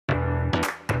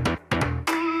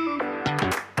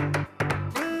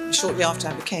Shortly after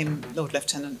I became Lord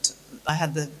Lieutenant, I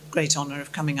had the great honour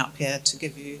of coming up here to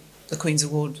give you the Queen's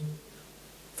Award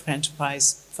for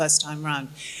Enterprise first time round.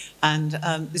 And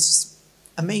it's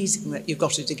amazing that you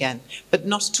got it again, but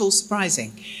not at all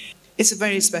surprising. It's a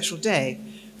very special day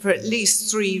for at least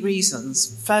 3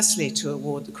 reasons. Firstly, to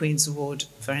award the Queen's Award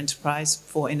for Enterprise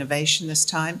for innovation this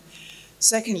time.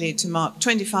 Secondly, to mark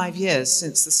 25 years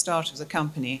since the start of the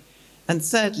company. And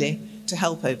thirdly, to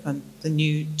help open the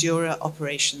new Dura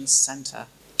Operations Centre.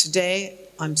 Today,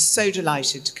 I'm so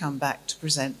delighted to come back to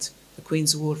present the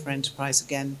Queen's Award for Enterprise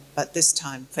again, but this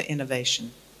time for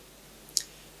innovation.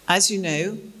 As you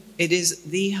know, it is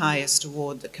the highest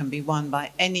award that can be won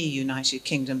by any United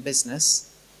Kingdom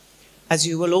business. As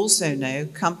you will also know,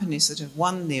 companies that have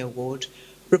won the award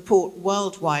report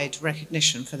worldwide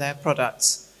recognition for their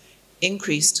products,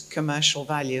 increased commercial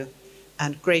value,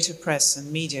 and greater press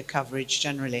and media coverage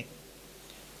generally.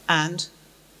 And,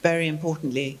 very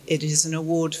importantly, it is an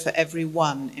award for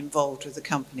everyone involved with the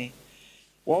company.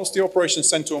 Whilst the Operations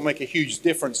Centre will make a huge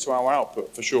difference to our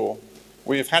output, for sure,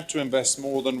 we have had to invest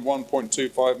more than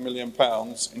 £1.25 million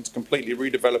into completely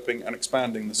redeveloping and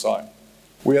expanding the site.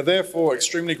 We are therefore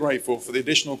extremely grateful for the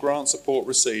additional grant support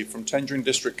received from Tendring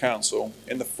District Council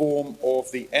in the form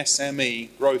of the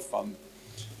SME Growth Fund,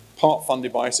 part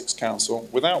funded by Essex Council,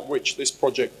 without which this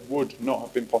project would not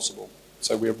have been possible.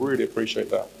 So we really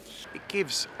appreciate that. It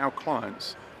gives our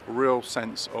clients a real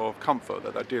sense of comfort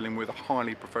that they're dealing with a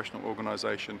highly professional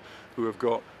organisation who have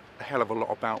got a hell of a lot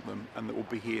about them and that will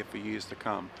be here for years to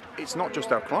come. It's not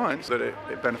just our clients that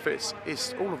it benefits,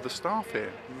 it's all of the staff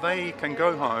here. They can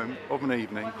go home of an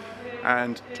evening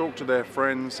and talk to their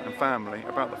friends and family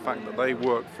about the fact that they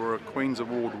work for a Queen's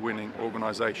Award winning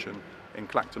organisation in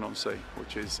Clacton-on-Sea,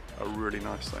 which is a really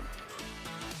nice thing.